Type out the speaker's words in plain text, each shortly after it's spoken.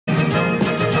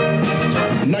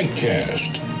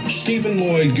Nightcast. Stephen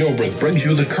Lloyd Gilbreth brings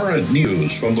you the current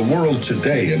news from the world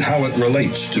today and how it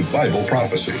relates to Bible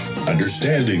prophecy.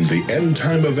 Understanding the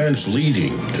end-time events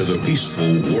leading to the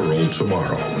peaceful world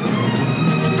tomorrow.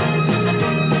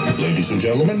 Ladies and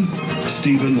gentlemen,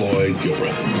 Stephen Lloyd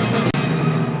Gilbreth.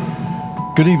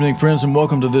 Good evening, friends, and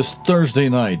welcome to this Thursday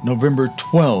night, November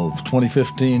 12,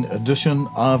 2015 edition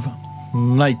of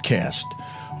Nightcast.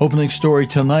 Opening story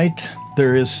tonight,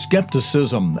 there is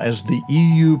skepticism as the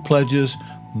EU pledges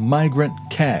migrant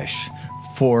cash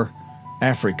for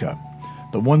Africa.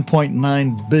 The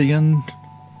 1.9 billion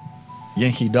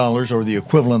Yankee dollars, or the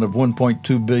equivalent of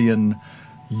 1.2 billion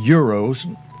euros,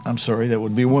 that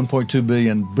would be 1.2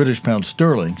 billion British pound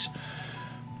sterlings,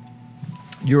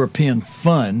 European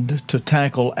fund to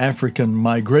tackle African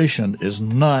migration is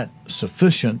not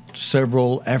sufficient,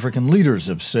 several African leaders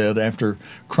have said after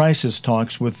crisis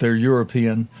talks with their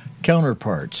European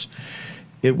counterparts.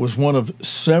 It was one of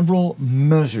several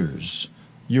measures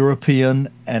European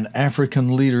and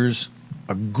African leaders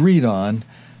agreed on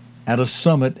at a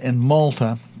summit in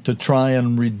Malta to try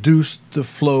and reduce the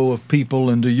flow of people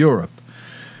into Europe.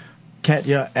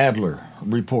 Katya Adler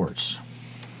reports.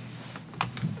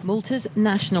 Malta's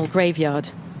national graveyard,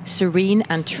 serene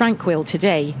and tranquil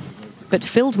today, but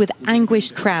filled with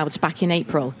anguished crowds back in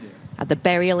April at the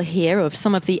burial here of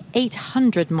some of the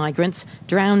 800 migrants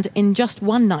drowned in just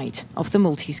one night off the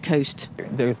Maltese coast.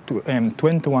 There are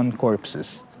 21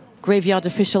 corpses. Graveyard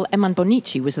official Eman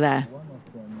Bonici was there.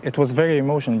 It was very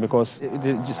emotional because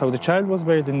the child was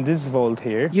buried in this vault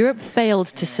here. Europe failed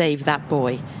to save that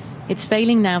boy. It's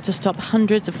failing now to stop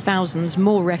hundreds of thousands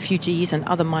more refugees and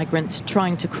other migrants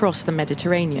trying to cross the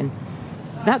Mediterranean.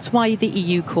 That's why the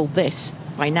EU called this,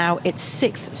 by now, its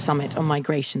 6th summit on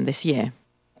migration this year.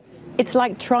 It's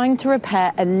like trying to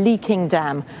repair a leaking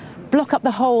dam. Block up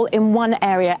the hole in one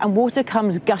area and water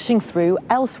comes gushing through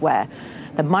elsewhere.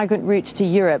 The migrant route to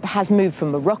Europe has moved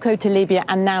from Morocco to Libya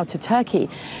and now to Turkey.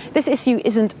 This issue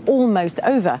isn't almost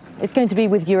over. It's going to be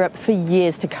with Europe for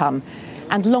years to come.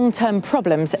 And long-term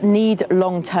problems need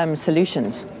long-term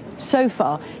solutions. So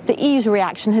far, the EU's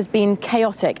reaction has been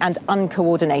chaotic and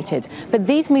uncoordinated. But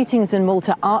these meetings in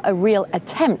Malta are a real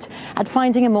attempt at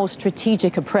finding a more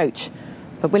strategic approach.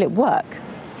 But will it work?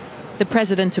 The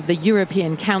president of the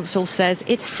European Council says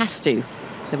it has to,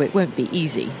 though it won't be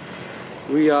easy.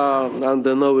 We are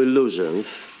under no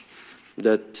illusions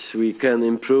that we can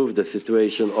improve the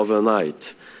situation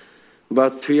overnight.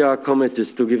 But we are committed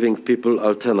to giving people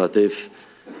alternatives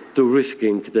to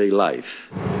risking their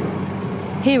lives.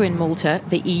 Here in Malta,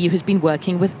 the EU has been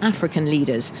working with African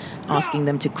leaders, asking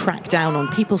them to crack down on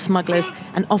people smugglers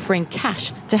and offering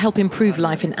cash to help improve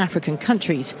life in African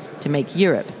countries to make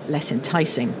Europe less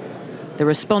enticing. The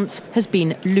response has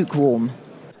been lukewarm.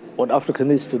 What Africa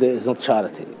needs today is not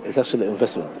charity, it's actually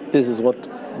investment. This is what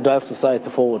drives society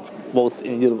forward, both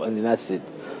in Europe and the United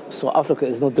States. So Africa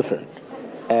is not different.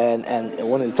 And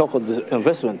when you talk about the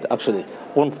investment, actually,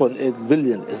 1.8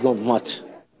 billion is not much.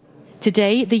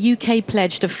 Today, the UK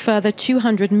pledged a further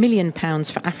 £200 million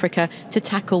for Africa to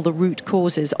tackle the root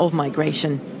causes of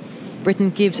migration. Britain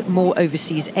gives more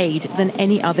overseas aid than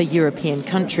any other European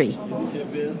country.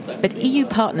 But EU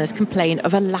partners complain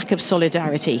of a lack of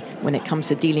solidarity when it comes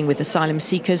to dealing with asylum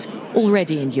seekers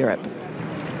already in Europe.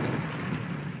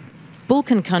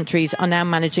 Balkan countries are now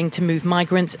managing to move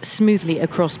migrants smoothly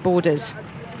across borders.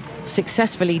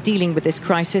 Successfully dealing with this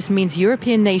crisis means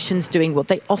European nations doing what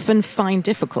they often find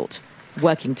difficult,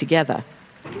 working together.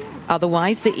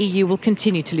 Otherwise, the EU will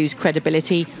continue to lose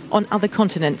credibility on other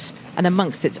continents and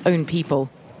amongst its own people.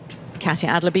 Katya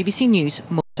Adler, BBC News,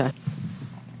 Malta.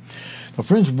 Now,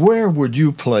 friends, where would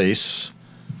you place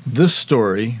this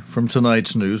story from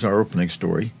tonight's news, our opening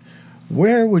story?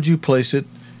 Where would you place it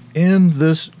in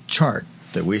this chart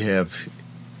that we have,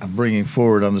 I'm bringing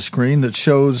forward on the screen, that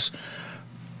shows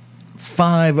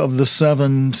 5 of the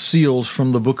 7 seals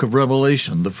from the book of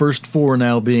Revelation, the first 4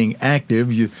 now being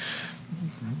active?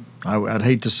 I'd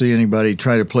hate to see anybody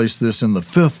try to place this in the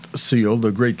 5th seal,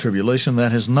 the Great Tribulation.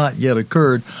 That has not yet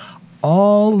occurred,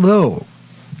 although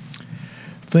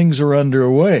things are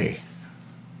underway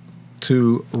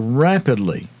to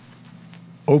rapidly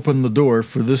open the door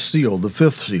for this seal, the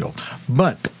 5th seal.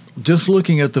 But just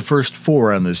looking at the first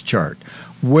 4 on this chart,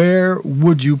 where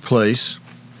would you place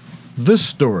this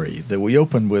story that we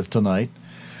opened with tonight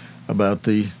about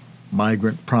the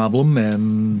migrant problem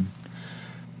and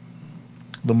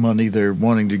the money they're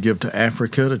wanting to give to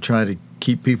Africa to try to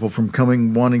keep people from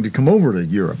wanting to come over to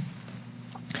Europe?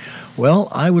 Well,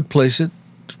 I would place it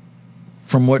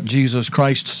from what Jesus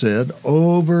Christ said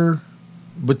over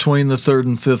between the third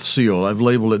and fifth seal. I've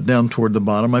labeled it down toward the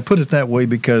bottom. I put it that way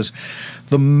because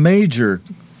the major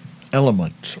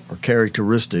element or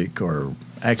characteristic or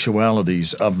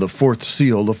actualities of the fourth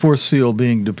seal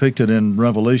being depicted in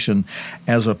Revelation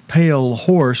as a pale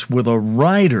horse with a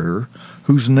rider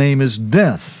whose name is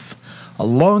Death,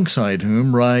 alongside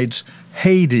whom rides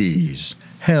Hades,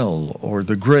 hell, or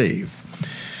the grave.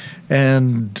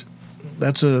 And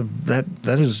that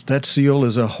seal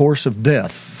is a horse of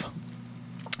death.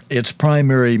 Its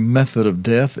primary method of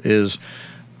death is,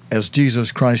 as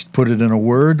Jesus Christ put it in a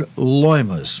word,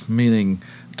 loimus, meaning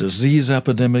disease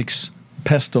epidemics,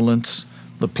 pestilence,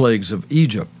 the plagues of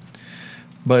Egypt.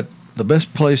 But the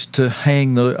best place to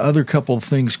hang the other couple of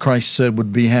things Christ said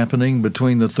would be happening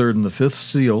between the third and the fifth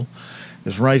seal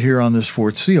is right here on this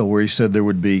fourth seal, where he said there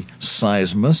would be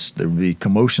seismus, there would be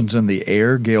commotions in the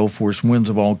air, gale force winds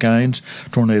of all kinds,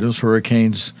 tornadoes,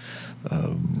 hurricanes,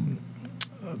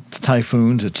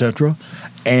 typhoons, etc.,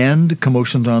 and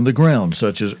commotions on the ground,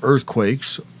 such as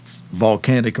earthquakes,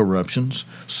 volcanic eruptions,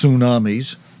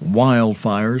 tsunamis,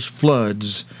 wildfires,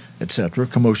 floods, etc.,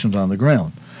 commotions on the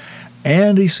ground.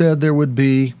 And he said there would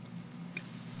be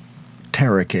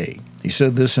tereke. He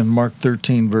said this in Mark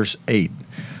 13, verse 8.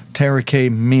 Tereke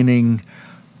meaning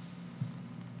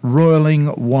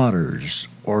roiling waters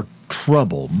or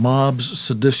trouble, mobs,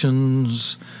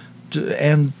 seditions,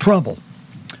 and trouble.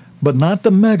 But not the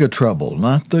mega trouble,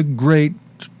 not the great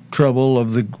trouble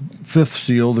of the fifth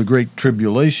seal, the great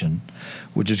tribulation,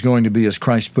 which is going to be, as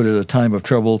Christ put it, a time of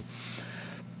trouble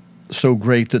so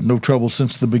great that no trouble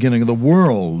since the beginning of the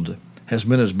world has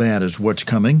been as bad as what's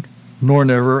coming, nor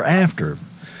never after.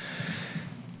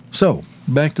 So,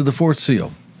 back to the fourth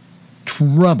seal.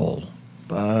 Trouble.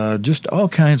 Just all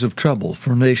kinds of trouble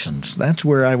for nations. That's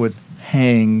where I would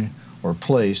hang or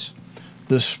place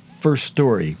this first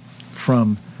story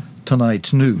from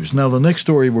tonight's news. Now, the next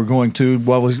story we're going to,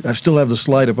 while I still have the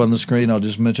slide up on the screen, I'll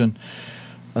just mention,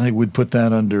 I think we'd put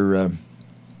that under,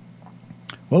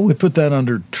 we put that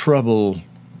under trouble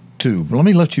too. But let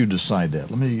me let you decide that.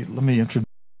 Let me introduce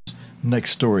the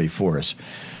next story for us.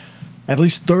 At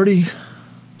least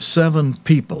 37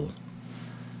 people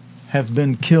have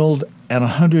been killed and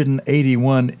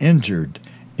 181 injured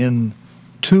in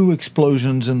 2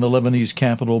 explosions in the Lebanese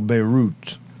capital,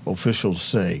 Beirut, officials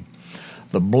say.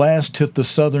 The blast hit the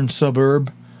southern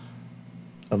suburb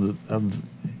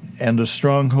and a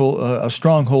stronghold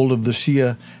of the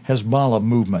Shia Hezbollah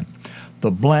movement.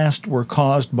 The blasts were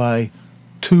caused by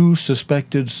 2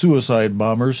 suspected suicide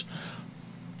bombers,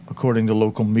 according to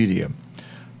local media.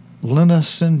 Lena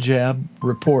Sinjar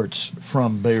reports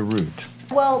from Beirut.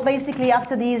 Well, basically,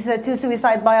 after these 2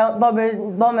 suicide bombers,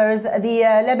 the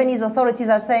Lebanese authorities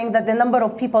are saying that the number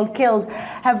of people killed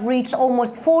have reached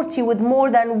almost 40, with more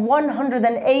than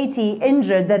 180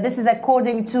 injured. This is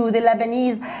according to the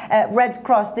Lebanese Red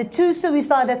Cross. The 2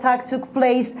 suicide attacks took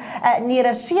place near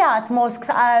a Shiite mosque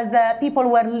as people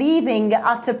were leaving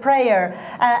after prayer.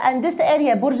 And this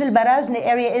area, Burj al-Barajni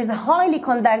area, is highly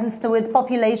condensed with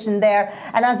population there.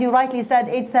 And as you rightly said,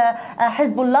 it's a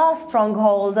Hezbollah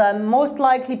stronghold. Most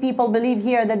likely people believe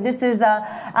here that this is a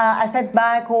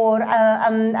setback or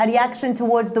a reaction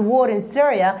towards the war in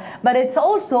Syria, but it's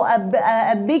also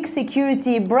a big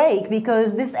security break,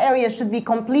 because this area should be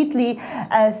completely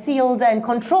sealed and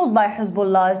controlled by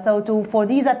Hezbollah. So for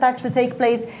these attacks to take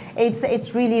place,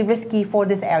 it's really risky for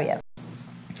this area.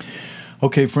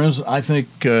 Okay, friends, I think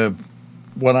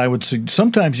what I would say,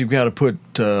 sometimes you've got to put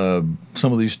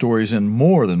some of these stories in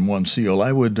more than one seal.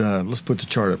 I would, let's put the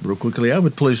chart up real quickly. I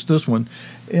would place this one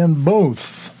in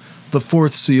both the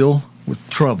fourth seal with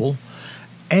trouble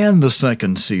and the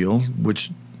second seal,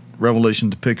 which Revelation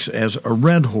depicts as a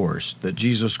red horse that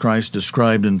Jesus Christ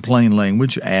described in plain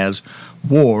language as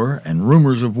war and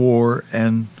rumors of war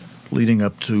and leading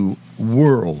up to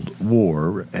world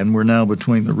war. And we're now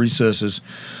between the recesses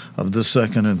of the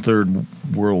Second and Third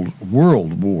World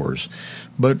Wars.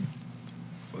 But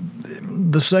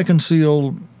the second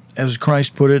seal, as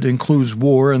Christ put it, includes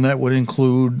war, and that would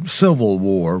include civil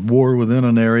war, war within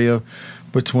an area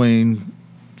between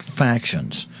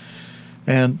factions.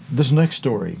 And this next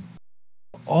story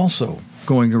also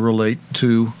going to relate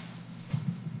to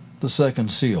the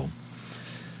second seal.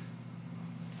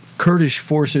 Kurdish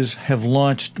forces have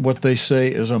launched what they say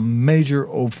is a major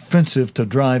offensive to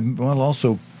drive, well,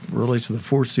 also relates to the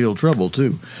fourth seal trouble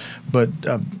too, but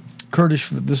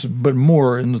but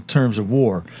more in the terms of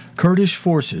war. Kurdish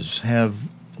forces have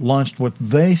launched what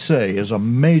they say is a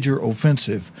major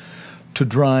offensive to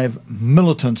drive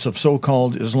militants of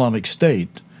so-called Islamic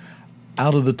State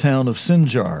out of the town of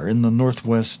Sinjar in the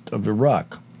northwest of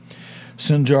Iraq.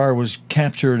 Sinjar was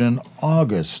captured in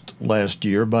August last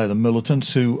year by the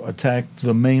militants who attacked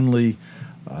the mainly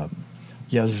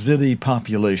Yazidi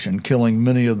population, killing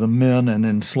many of the men and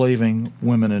enslaving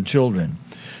women and children.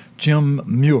 Jim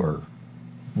Muir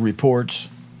reports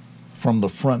from the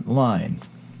front line.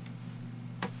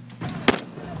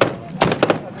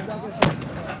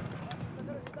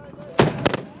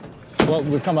 Well,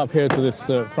 we've come up here to this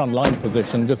front line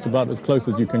position, just about as close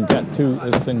as you can get to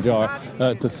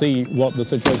Sinjar, to see what the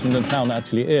situation in the town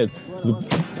actually is. The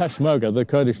Peshmerga, the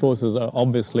Kurdish forces, are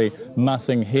obviously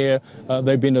massing here.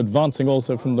 They've been advancing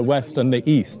also from the west and the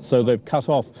east, so they've cut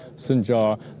off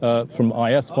Sinjar from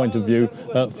IS point of view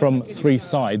from three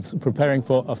sides, preparing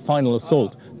for a final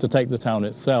assault to take the town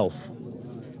itself.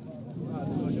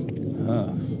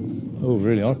 Oh,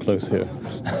 really are close here.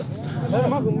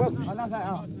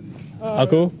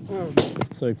 Aku?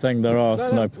 So it's saying there are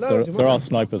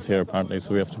snipers here apparently,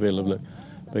 so we have to be a little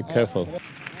bit careful.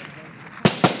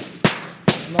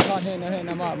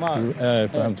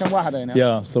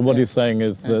 Yeah, so what he's saying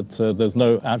is that there's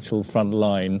no actual front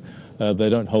line. They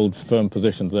don't hold firm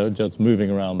positions. They're just moving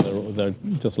around. They're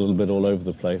just a little bit all over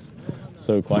the place.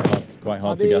 So quite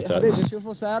hard to get at.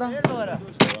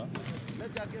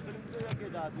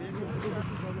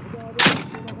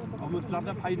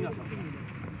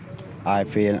 I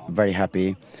feel very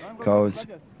happy because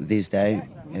this day,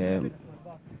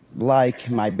 like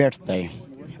my birthday,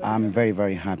 I'm very,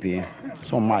 very happy,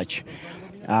 so much.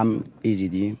 I'm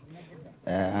Yazidi.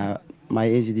 My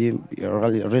Yazidi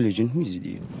religion,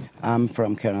 Yazidi. I'm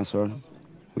from Kernasor.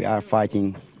 We are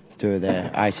fighting to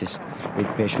the ISIS with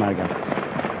Peshmerga.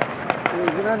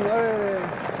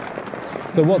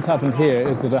 So what's happened here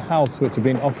is that a house which had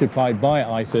been occupied by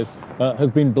ISIS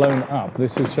has been blown up.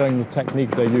 This is showing the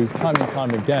technique they use time and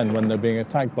time again when they're being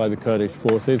attacked by the Kurdish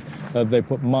forces. They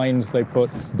put mines, they put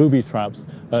booby traps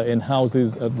in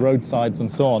houses, at roadsides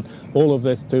and so on. All of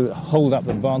this to hold up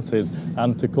advances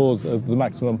and to cause the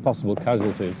maximum possible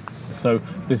casualties. So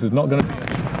this is not going to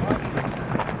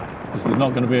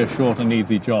be a short and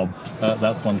easy job.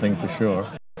 That's one thing for sure.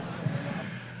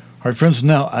 All right, friends,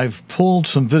 now I've pulled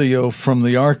some video from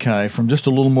the archive from just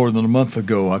a little more than a month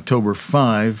ago, October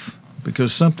 5,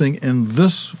 because something in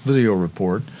this video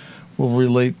report will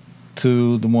relate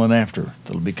to the one after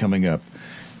that'll be coming up.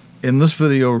 In this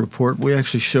video report, we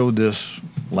actually showed this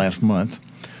last month,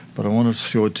 but I want to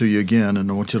show it to you again, and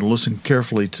I want you to listen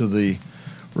carefully to the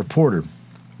reporter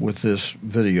with this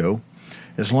video.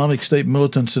 Islamic State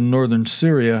militants in northern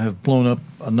Syria have blown up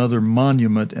another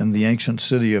monument in the ancient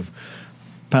city of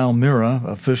Palmyra,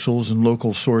 officials and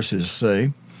local sources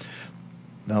say.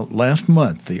 Now, last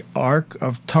month, the Ark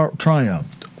of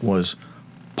Triumph was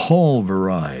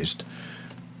pulverized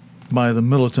by the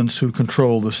militants who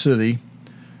control the city.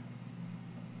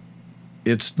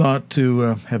 It's thought to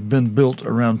have been built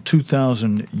around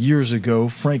 2,000 years ago.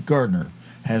 Frank Gardner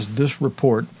has this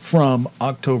report from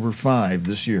October 5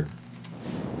 this year.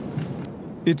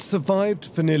 It survived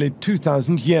for nearly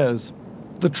 2,000 years.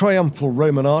 The triumphal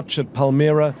Roman arch at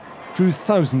Palmyra drew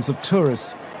thousands of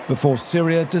tourists before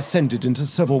Syria descended into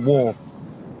civil war.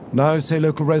 Now, say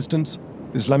local residents,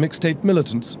 Islamic State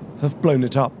militants have blown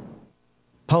it up.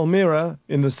 Palmyra,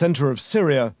 in the center of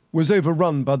Syria, was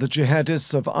overrun by the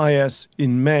jihadists of IS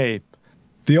in May.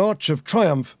 The Arch of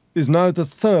Triumph is now the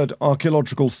third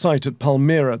archaeological site at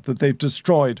Palmyra that they've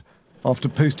destroyed, after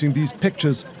posting these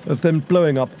pictures of them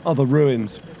blowing up other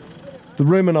ruins. The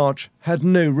Roman arch had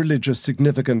no religious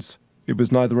significance. It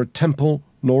was neither a temple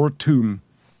nor a tomb.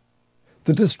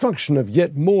 The destruction of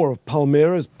yet more of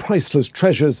Palmyra's priceless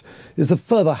treasures is a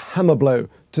further hammer blow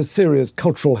to Syria's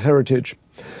cultural heritage.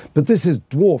 But this is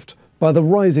dwarfed by the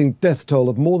rising death toll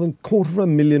of more than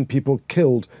 250,000 people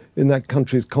killed in that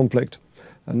country's conflict.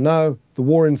 And now the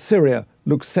war in Syria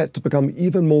looks set to become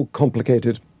even more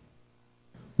complicated.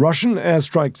 Russian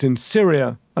airstrikes in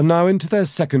Syria are now into their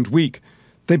second week.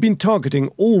 They've been targeting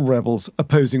all rebels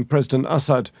opposing President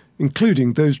Assad,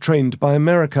 including those trained by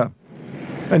America.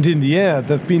 And in the air,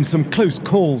 there have been some close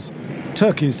calls.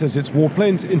 Turkey says its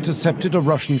warplanes intercepted a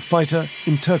Russian fighter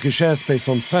in Turkish airspace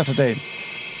on Saturday.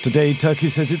 Today, Turkey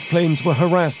says its planes were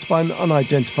harassed by an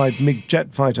unidentified MiG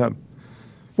jet fighter.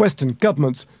 Western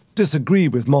governments disagree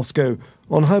with Moscow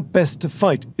on how best to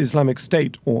fight Islamic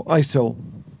State or ISIL.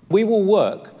 We will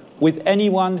work with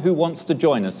anyone who wants to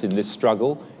join us in this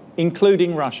struggle,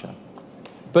 including Russia.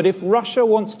 But if Russia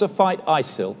wants to fight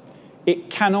ISIL, it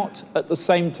cannot at the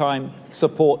same time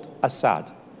support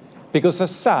Assad. Because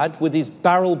Assad, with his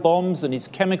barrel bombs and his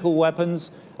chemical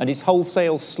weapons and his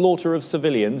wholesale slaughter of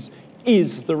civilians,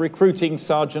 is the recruiting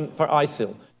sergeant for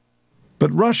ISIL.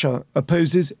 But Russia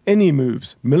opposes any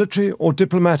moves, military or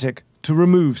diplomatic, to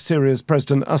remove Syria's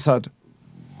President Assad.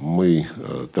 With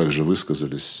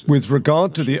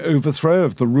regard to the overthrow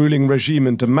of the ruling regime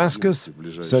in Damascus,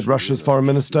 said Russia's foreign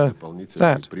minister,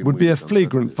 that would be a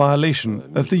flagrant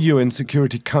violation of the UN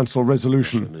Security Council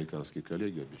resolution.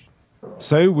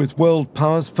 So, with world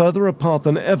powers further apart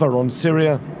than ever on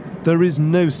Syria, there is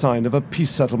no sign of a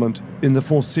peace settlement in the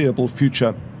foreseeable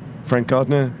future. Frank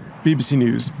Gardner, BBC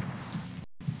News.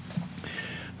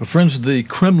 Friends, the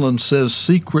Kremlin says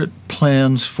secret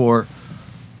plans for,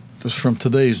 this is from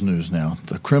today's news now,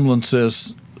 the Kremlin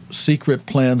says secret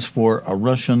plans for a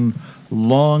Russian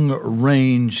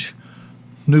long-range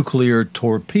nuclear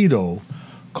torpedo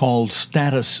called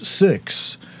Status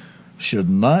 6 should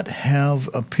not have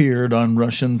appeared on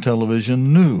Russian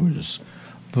television news.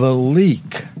 The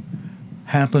leak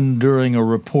happened during a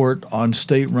report on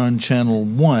state-run Channel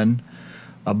 1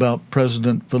 about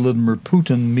President Vladimir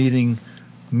Putin meeting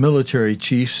military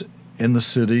chiefs in the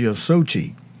city of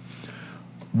Sochi.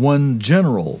 One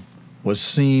general was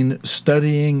seen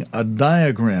studying a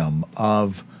diagram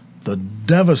of the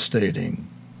devastating,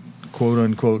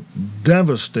 quote-unquote,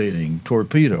 devastating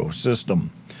torpedo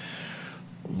system.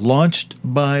 Launched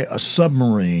by a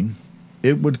submarine,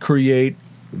 it would create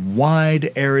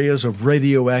wide areas of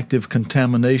radioactive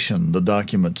contamination, the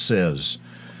document says.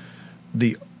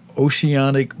 The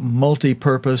Oceanic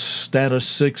Multipurpose Status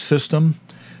 6 system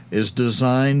is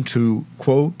designed to,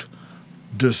 quote,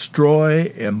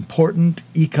 destroy important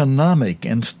economic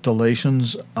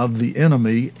installations of the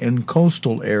enemy in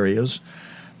coastal areas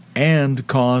and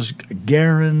cause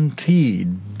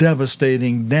guaranteed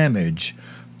devastating damage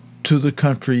to the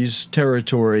country's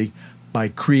territory by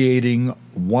creating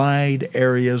wide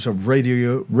areas of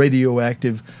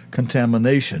radioactive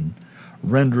contamination,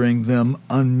 rendering them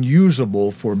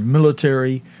unusable for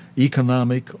military,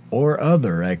 economic, or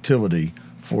other activity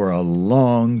for a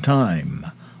long time,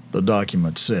 the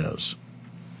document says.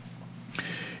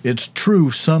 It's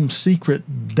true some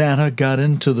secret data got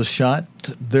into the shot,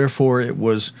 therefore it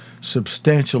was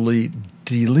substantially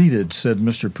deleted, said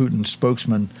Mr. Putin's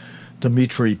spokesman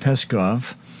Dmitry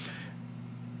Peskov.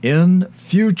 In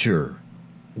future,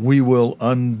 we will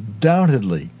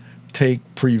undoubtedly take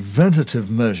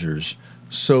preventative measures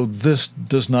so this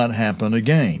does not happen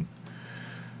again.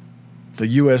 The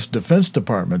U.S. Defense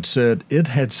Department said it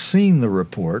had seen the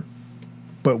report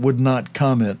but would not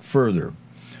comment further.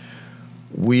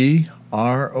 We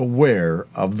are aware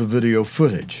of the video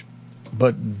footage,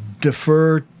 but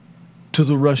defer to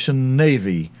the Russian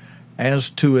Navy as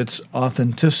to its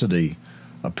authenticity,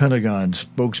 a Pentagon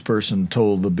spokesperson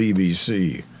told the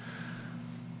BBC.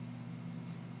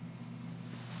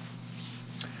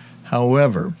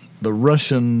 However, the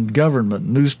Russian government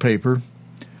newspaper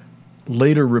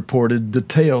later reported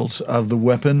details of the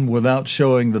weapon without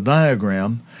showing the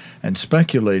diagram and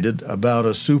speculated about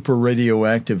a super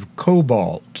radioactive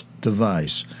cobalt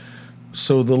device,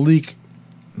 so the leak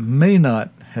may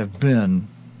not have been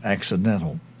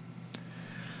accidental.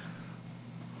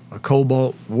 A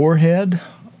cobalt warhead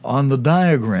on the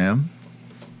diagram.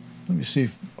 Let me see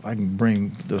if I can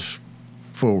bring this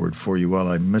forward for you while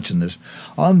I mention this.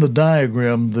 On the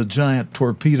diagram, the giant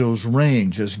torpedo's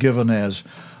range is given as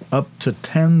up to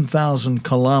 10,000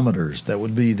 kilometers. That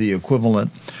would be the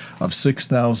equivalent of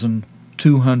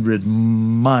 6,200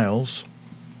 miles.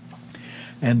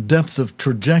 And depth of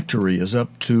trajectory is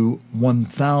up to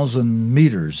 1,000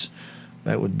 meters.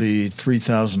 That would be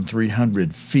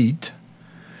 3,300 feet.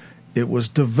 It was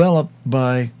developed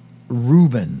by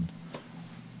Rubin,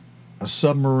 a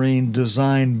submarine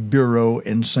design bureau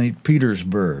in St.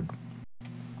 Petersburg.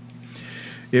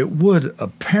 It would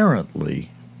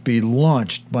apparently be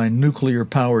launched by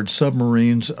nuclear-powered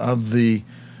submarines of the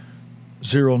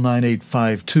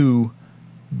 09852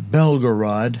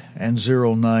 Belgorod and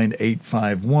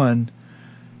 09851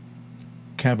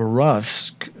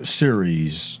 Khabarovsk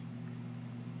series.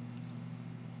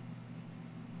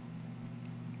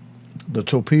 The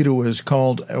torpedo is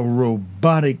called a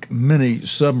robotic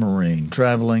mini-submarine,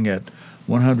 traveling at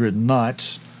 100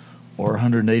 knots or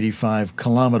 185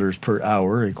 kilometers per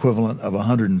hour, equivalent of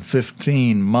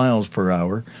 115 miles per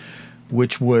hour,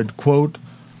 which would, quote,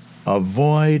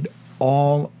 avoid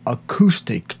all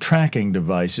acoustic tracking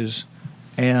devices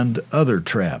and other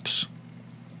traps.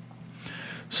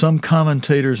 Some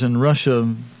commentators in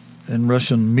Russia and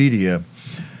Russian media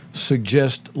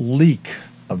suggest leak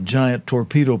of giant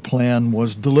torpedo plan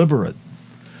was deliberate.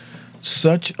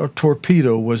 Such a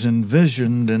torpedo was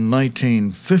envisioned in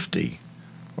 1950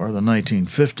 or the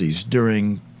 1950s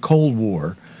during Cold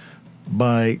War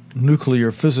by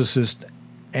nuclear physicist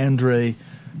Andrei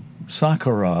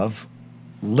Sakharov,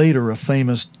 later a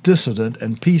famous dissident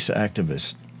and peace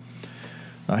activist.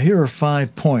 Now, here are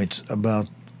 5 points about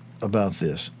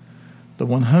this. The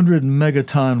 100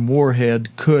 megaton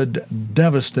warhead could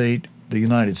devastate the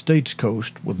United States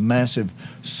coast with massive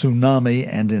tsunami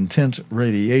and intense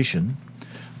radiation.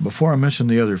 Before I mention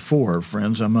the other 4,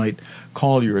 friends, I might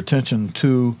call your attention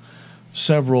to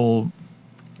several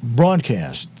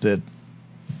broadcasts that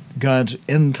God's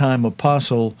end-time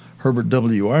apostle Herbert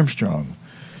W. Armstrong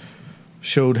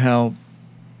showed how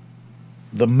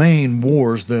the main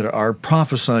wars that are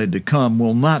prophesied to come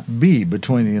will not be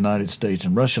between the United States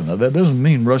and Russia. Now, that doesn't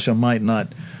mean Russia might not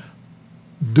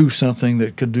do something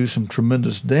that could do some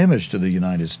tremendous damage to the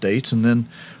United States, and then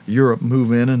Europe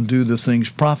move in and do the things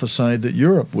prophesied that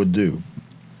Europe would do.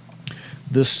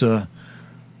 This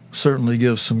certainly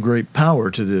gives some great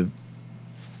power to the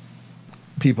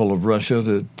people of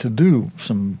Russia to do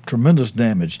some tremendous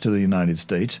damage to the United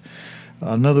States.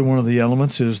 Another one of the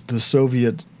elements is the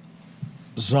Soviet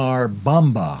Tsar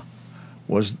Bomba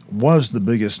was the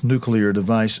biggest nuclear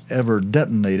device ever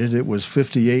detonated. It was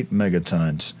 58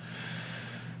 megatons.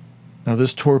 Now,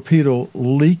 this torpedo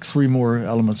leak, 3 more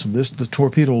elements of this. The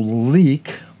torpedo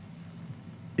leak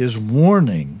is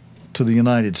warning to the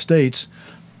United States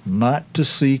not to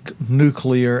seek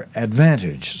nuclear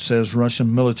advantage, says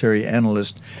Russian military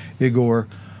analyst Igor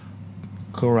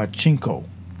Korachenko.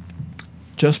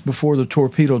 Just before the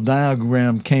torpedo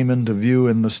diagram came into view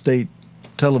in the state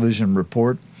television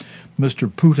report, Mr.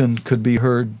 Putin could be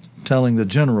heard telling the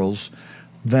generals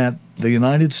that the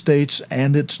United States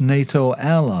and its NATO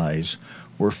allies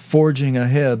were forging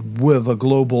ahead with a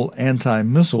global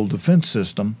anti-missile defense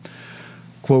system,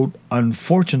 quote,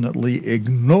 unfortunately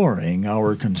ignoring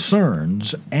our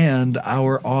concerns and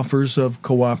our offers of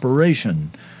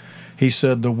cooperation. He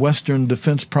said the Western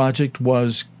Defense Project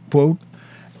was, quote,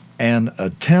 an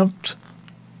attempt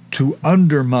to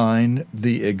undermine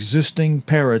the existing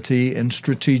parity in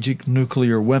strategic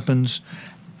nuclear weapons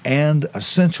and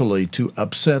essentially to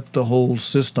upset the whole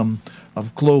system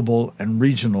of global and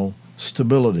regional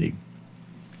stability.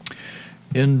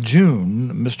 In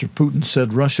June, Mr. Putin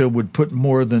said Russia would put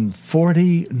more than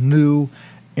 40 new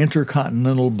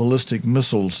intercontinental ballistic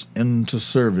missiles into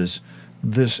service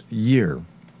this year.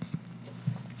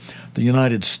 The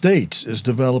United States is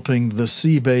developing the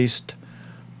sea-based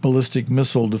ballistic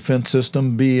missile defense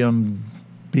system, BMD,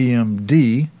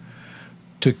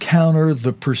 to counter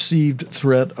the perceived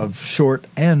threat of short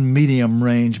and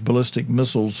medium-range ballistic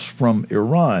missiles from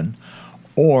Iran,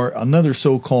 or another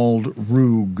so-called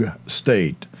rogue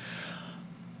state.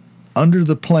 Under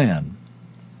the plan,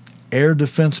 air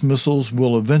defense missiles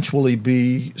will eventually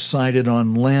be sighted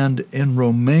on land in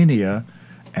Romania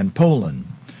and Poland.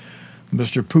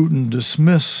 Mr. Putin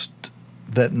dismissed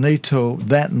that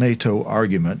NATO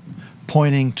argument,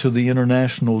 pointing to the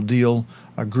international deal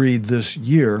agreed this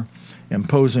year,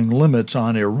 imposing limits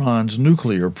on Iran's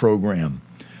nuclear program.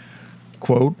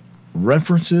 Quote,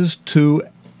 references to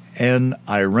an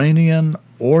Iranian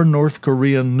or North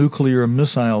Korean nuclear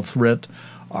missile threat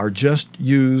are just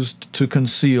used to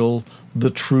conceal the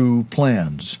true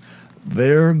plans.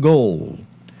 Their goal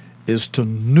is to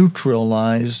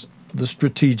neutralize the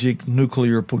strategic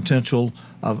nuclear potential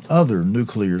of other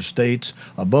nuclear states,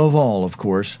 above all, of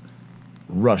course,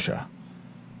 Russia.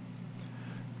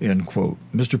 End quote.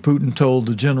 Mr. Putin told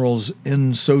the generals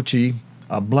in Sochi,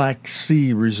 a Black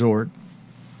Sea resort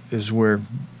is where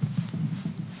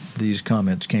these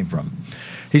comments came from.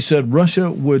 He said Russia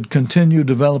would continue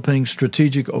developing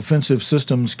strategic offensive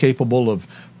systems capable of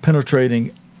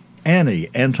penetrating any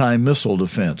anti-missile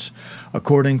defense.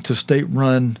 According to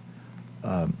state-run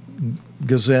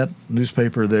Gazette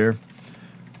newspaper there,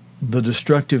 the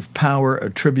destructive power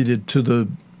attributed to the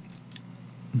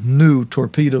new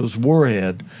torpedo's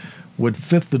warhead would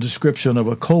fit the description of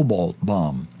a cobalt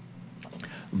bomb.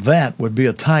 That would be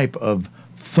a type of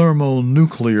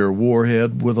thermonuclear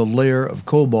warhead with a layer of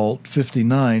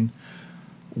cobalt-59,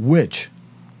 which,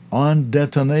 on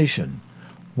detonation,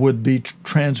 would be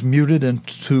transmuted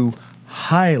into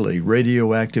highly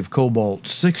radioactive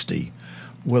cobalt-60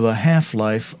 with a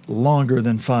half-life longer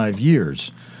than 5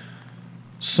 years.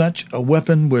 Such a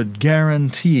weapon would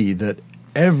guarantee that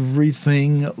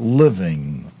everything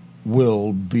living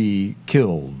will be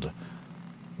killed,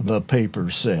 the paper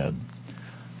said.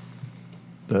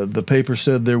 The paper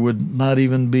said there would not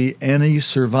even be any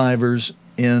survivors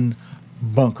in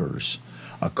bunkers.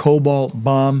 A cobalt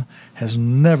bomb has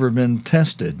never been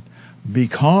tested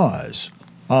because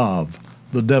of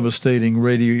the devastating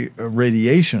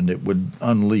radiation it would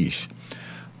unleash,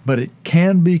 but it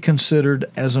can be considered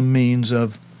as a means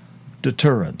of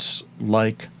deterrence,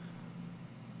 like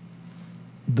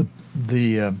the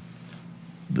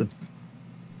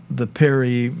the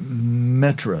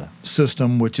Perimetra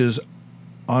system, which is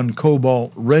on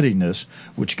cobalt readiness,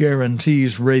 which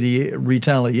guarantees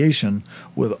retaliation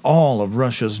with all of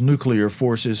Russia's nuclear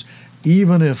forces,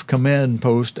 even if command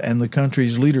post and the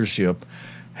country's leadership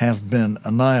have been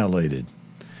annihilated.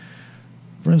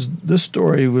 Friends, this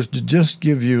story was to just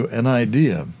give you an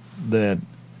idea that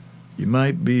you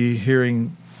might be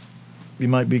thinking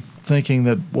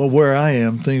that, well, where I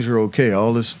am, things are okay.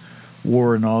 All this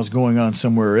war and all is going on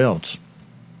somewhere else.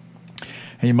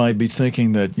 And you might be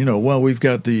thinking that, well, we've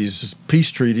got these peace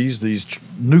treaties, these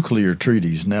nuclear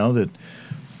treaties now that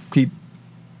keep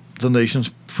the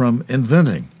nations from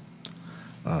inventing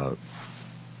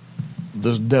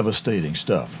this devastating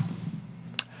stuff.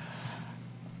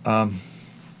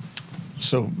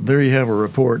 So there you have a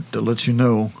report that lets you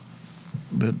know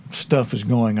that stuff is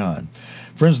going on.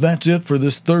 Friends, that's it for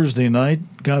this Thursday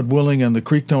night. God willing, and the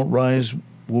creek don't rise.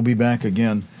 We'll be back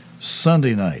again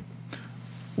Sunday night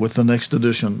with the next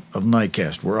edition of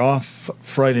Nightcast. We're off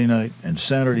Friday night and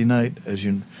Saturday night, as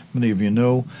many of you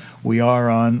know. We are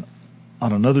on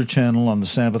another channel, on the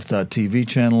Sabbath.TV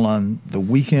channel on the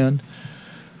weekend,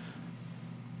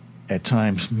 at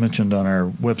times mentioned on our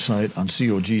website on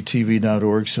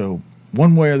cogtv.org. So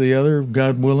one way or the other,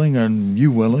 God willing and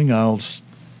you willing, I'll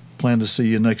plan to see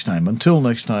you next time. Until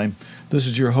next time, this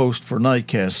is your host for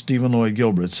Nightcast, Stephen Lloyd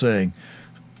Gilbreth, saying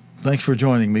thanks for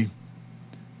joining me,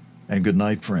 and good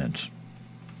night, friends.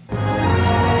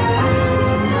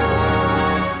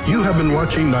 You have been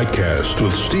watching Nightcast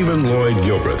with Stephen Lloyd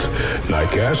Gilbreth.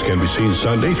 Nightcast can be seen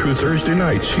Sunday through Thursday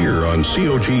nights here on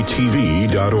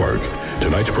cogtv.org.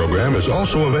 Tonight's program is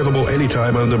also available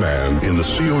anytime on demand in the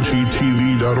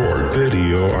cogtv.org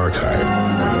video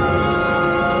archive.